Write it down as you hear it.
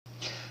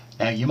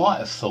Now you might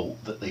have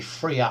thought that the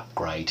free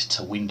upgrade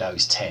to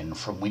Windows 10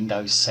 from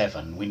Windows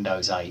 7,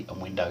 Windows 8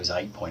 and Windows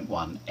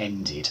 8.1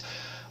 ended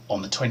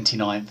on the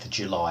 29th of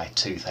July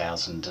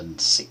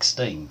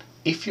 2016.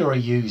 If you're a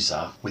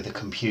user with a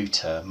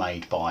computer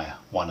made by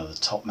one of the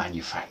top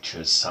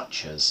manufacturers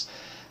such as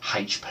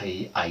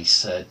HP,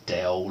 Acer,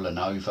 Dell,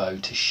 Lenovo,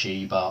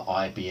 Toshiba,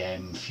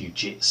 IBM,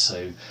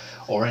 Fujitsu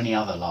or any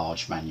other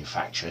large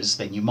manufacturers,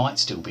 then you might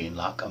still be in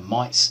luck and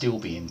might still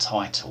be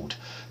entitled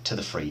to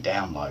the free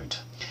download.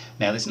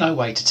 Now there's no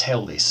way to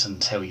tell this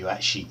until you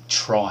actually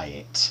try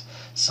it.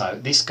 So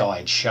this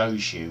guide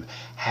shows you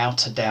how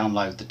to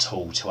download the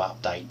tool to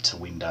update to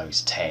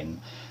Windows 10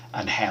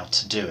 and how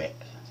to do it,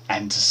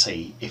 and to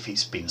see if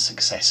it's been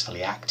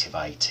successfully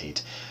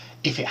activated.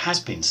 If it has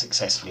been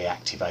successfully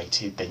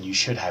activated, then you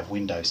should have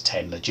Windows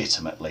 10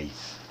 legitimately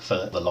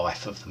for the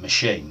life of the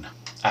machine,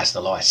 as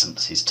the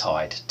license is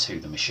tied to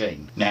the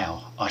machine.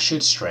 Now, I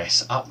should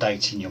stress,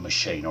 updating your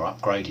machine or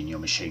upgrading your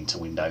machine to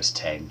Windows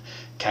 10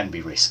 can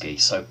be risky,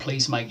 so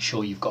please make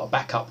sure you've got a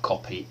backup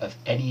copy of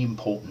any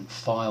important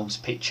files,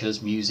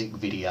 pictures, music,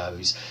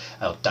 videos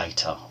or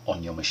data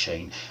on your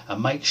machine,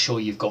 and make sure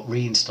you've got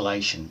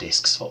reinstallation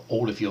disks for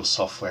all of your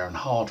software and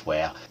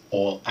hardware,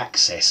 or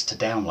access to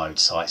download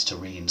sites to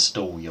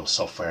reinstall your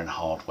software and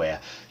hardware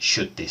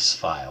should this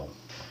fail.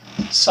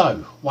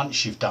 So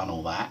once you've done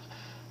all that,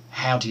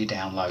 how do you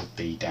download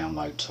the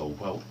download tool?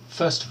 Well,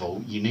 first of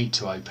all, you need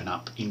to open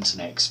up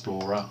Internet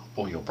Explorer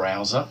or your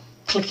browser.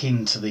 Click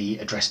into the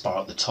address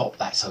bar at the top,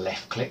 that's a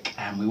left click,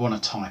 and we want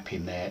to type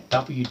in there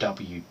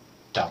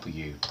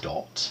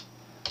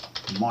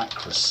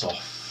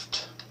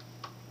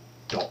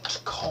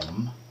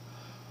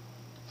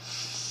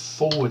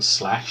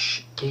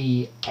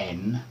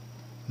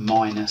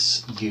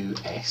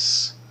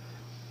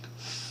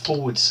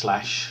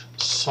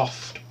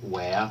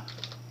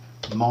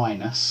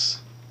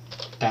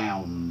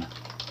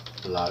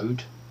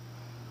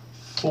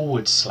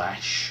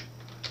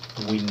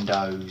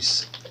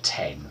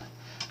 10.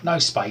 No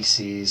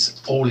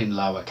spaces, all in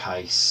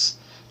lowercase,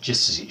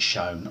 just as it's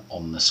shown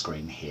on the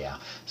screen here.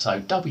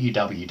 So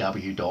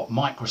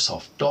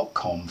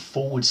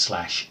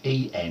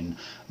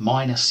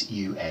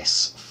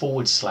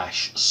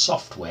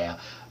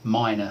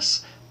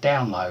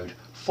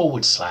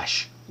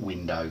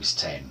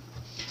 10.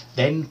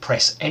 Then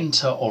press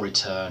enter or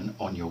return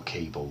on your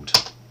keyboard.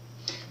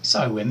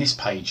 So when this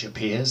page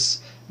appears,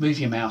 move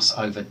your mouse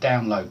over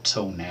download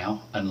tool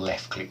now and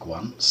left click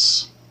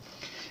once.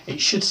 It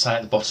should say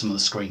at the bottom of the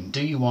screen,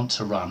 do you want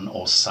to run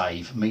or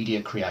save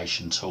Media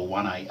Creation Tool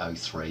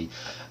 1803?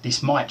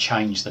 This might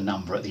change the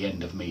number at the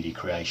end of Media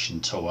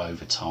Creation Tool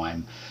over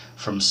time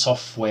from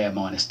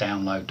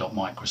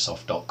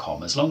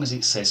software-download.microsoft.com. As long as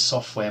it says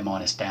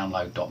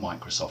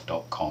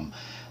software-download.microsoft.com,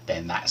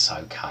 then that's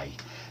okay.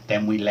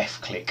 Then we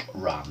left click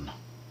run.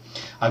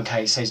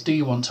 Okay, it says, do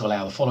you want to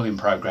allow the following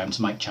program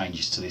to make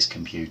changes to this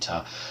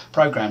computer?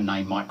 Program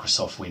name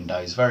Microsoft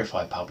Windows,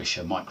 verified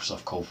publisher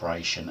Microsoft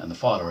Corporation, and the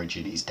file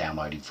origin is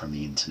downloaded from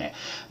the internet.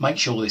 Make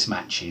sure this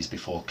matches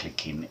before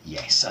clicking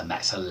yes, and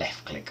that's a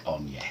left click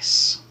on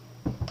yes.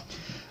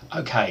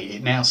 Okay,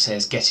 it now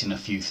says getting a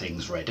few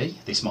things ready.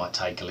 This might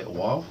take a little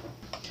while.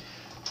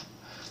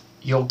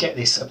 You'll get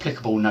this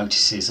applicable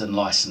notices and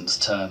license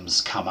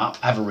terms come up.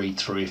 Have a read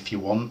through if you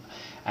want,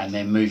 and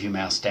then move your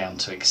mouse down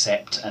to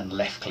accept and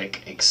left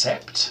click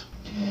accept.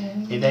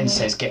 It then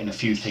says getting a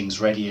few things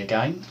ready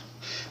again,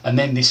 and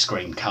then this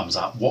screen comes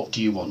up. What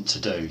do you want to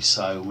do?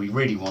 So we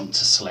really want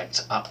to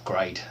select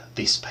upgrade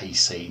this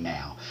PC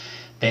now.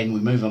 Then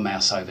we move our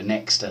mouse over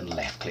next and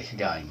left click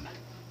again.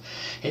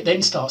 It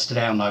then starts to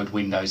download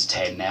Windows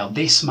 10. Now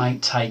this may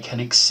take an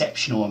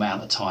exceptional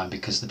amount of time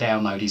because the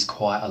download is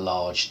quite a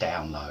large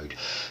download.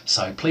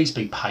 So please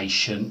be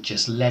patient,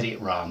 just let it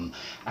run,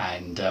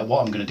 and what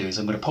I'm going to do is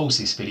I'm going to pause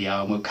this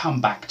video and we'll come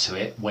back to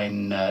it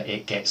when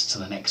it gets to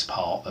the next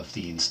part of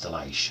the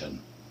installation.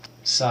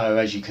 So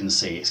as you can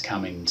see, it's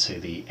coming to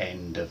the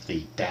end of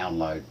the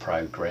download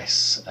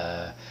progress.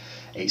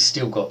 It's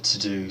still got to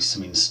do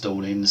some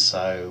installing,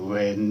 so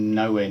we're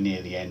nowhere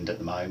near the end at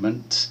the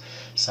moment.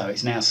 So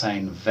it's now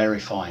saying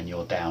verifying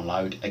your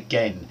download.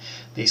 Again,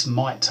 this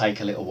might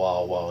take a little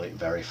while it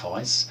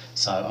verifies.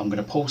 So I'm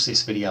going to pause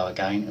this video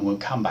again and we'll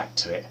come back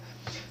to it.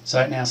 So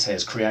it now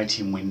says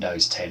creating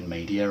Windows 10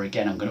 media.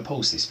 Again, I'm going to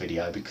pause this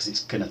video because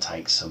it's going to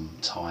take some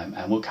time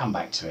and we'll come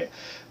back to it.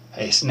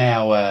 It's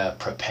now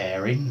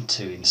preparing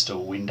to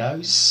install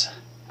Windows,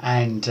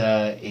 and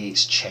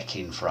it's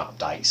checking for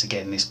updates.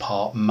 Again, this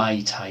part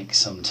may take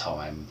some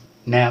time.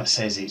 Now it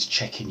says it's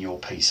checking your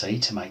PC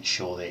to make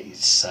sure that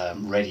it's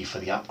ready for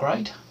the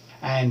upgrade,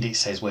 and it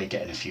says we're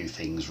getting a few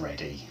things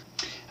ready.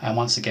 And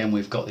once again,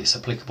 we've got this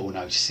applicable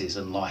notices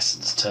and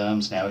license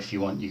terms. Now if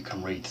you want, you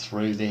can read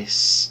through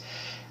this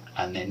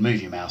and then move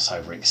your mouse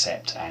over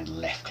accept and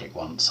left click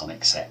once on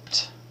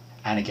accept.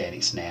 And again,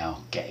 it's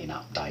now getting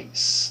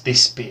updates.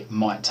 This bit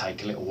might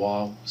take a little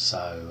while,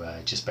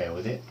 so just bear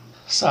with it.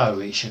 So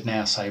it should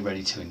now say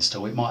ready to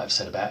install. It might have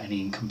said about any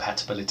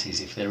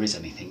incompatibilities, if there is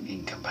anything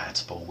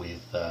incompatible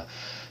with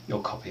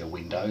your copy of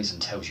Windows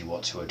and tells you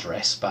what to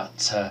address,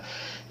 but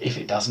if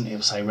it doesn't,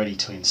 it'll say ready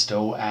to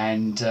install,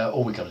 and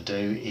all we've got to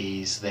do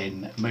is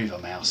then move our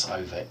mouse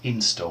over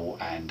install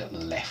and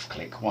left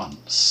click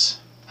once.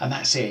 And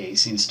that's it,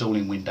 it's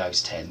installing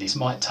Windows 10. This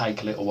might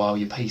take a little while,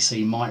 your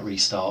PC might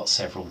restart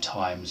several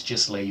times,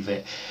 just leave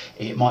it.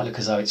 It might look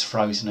as though it's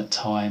frozen at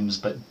times,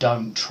 but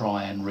don't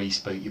try and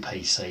reboot your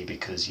PC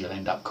because you'll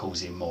end up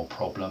causing more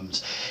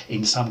problems.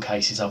 In some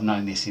cases I've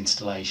known this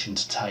installation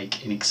to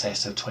take in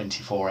excess of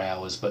 24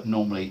 hours, but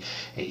normally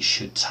it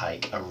should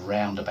take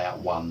around about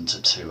 1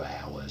 to 2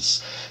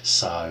 hours.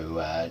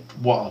 So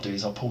what I'll do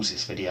is I'll pause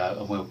this video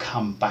and we'll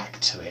come back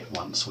to it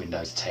once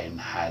Windows 10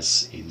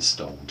 has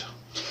installed.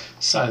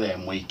 So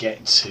then we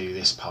get to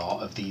this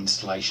part of the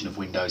installation of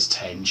Windows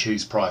 10.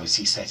 Choose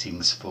privacy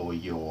settings for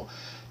your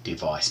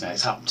device. Now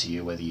it's up to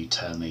you whether you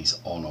turn these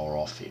on or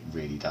off, it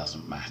really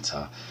doesn't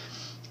matter.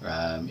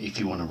 If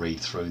you want to read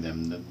through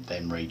them,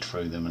 then read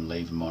through them and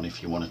leave them on.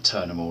 If you want to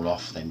turn them all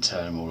off, then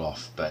turn them all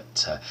off.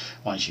 But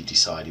once you've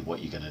decided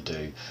what you're going to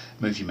do,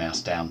 move your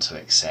mouse down to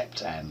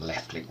accept and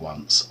left click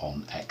once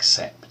on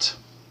accept.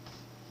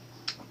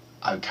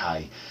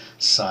 Okay,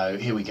 so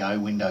here we go.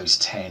 Windows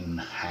 10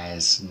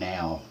 has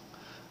now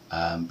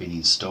been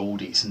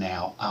installed. It's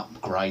now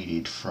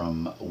upgraded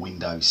from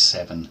Windows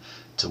 7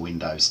 to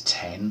Windows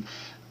 10.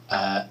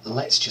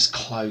 Let's just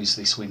close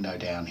this window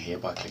down here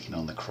by clicking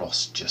on the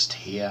cross just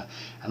here,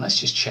 and let's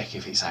just check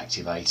if it's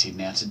activated.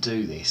 Now to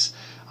do this,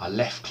 I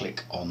left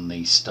click on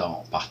the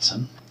start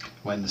button.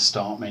 When the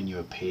start menu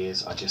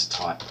appears, I just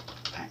type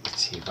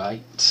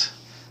activate.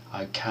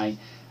 Okay,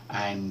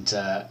 and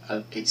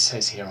it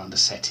says here under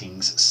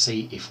settings,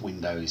 see if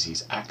Windows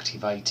is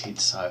activated,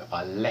 so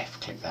I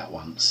left click that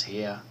once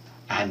here,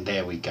 and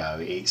there we go.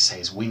 It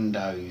says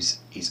Windows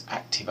is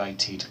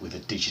activated with a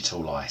digital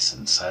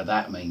license, so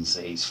that means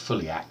that it's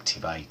fully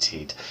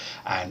activated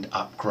and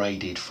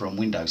upgraded from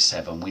Windows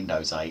 7,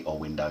 Windows 8 or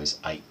Windows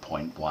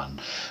 8.1.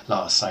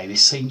 Like I say,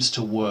 this seems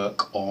to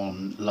work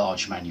on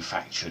large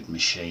manufactured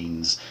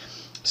machines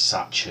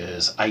such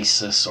as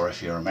Asus, or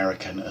if you're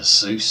American,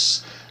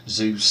 Asus,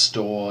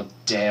 Zoomstor,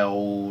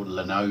 Dell,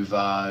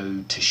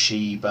 Lenovo,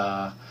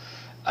 Toshiba,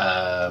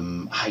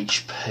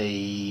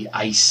 HP,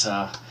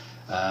 Acer,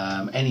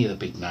 any of the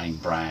big name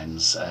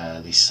brands.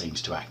 This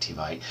seems to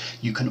activate.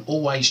 You can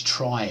always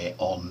try it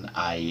on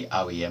a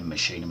OEM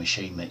machine, a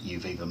machine that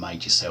you've either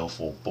made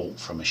yourself or bought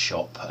from a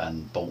shop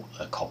and bought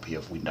a copy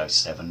of Windows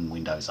 7,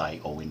 Windows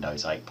 8 or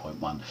Windows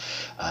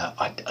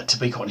 8.1. To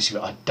be quite honest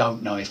with you, I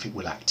don't know if it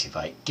will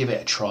activate. Give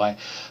it a try.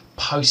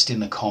 Post in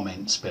the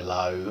comments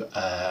below,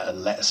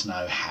 let us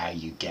know how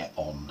you get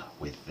on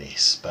with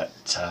this. But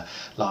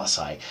like I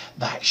say,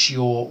 that's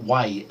your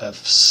way of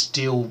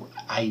still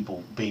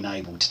being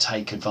able to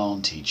take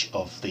advantage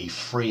of the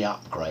free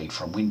upgrade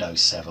from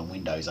Windows 7,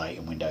 Windows 8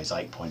 and Windows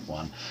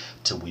 8.1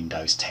 to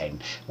Windows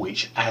 10,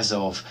 which as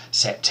of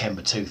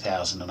September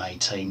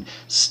 2018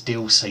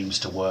 still seems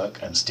to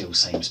work and still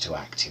seems to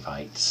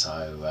activate.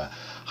 So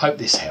hope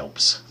this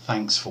helps.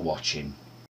 Thanks for watching.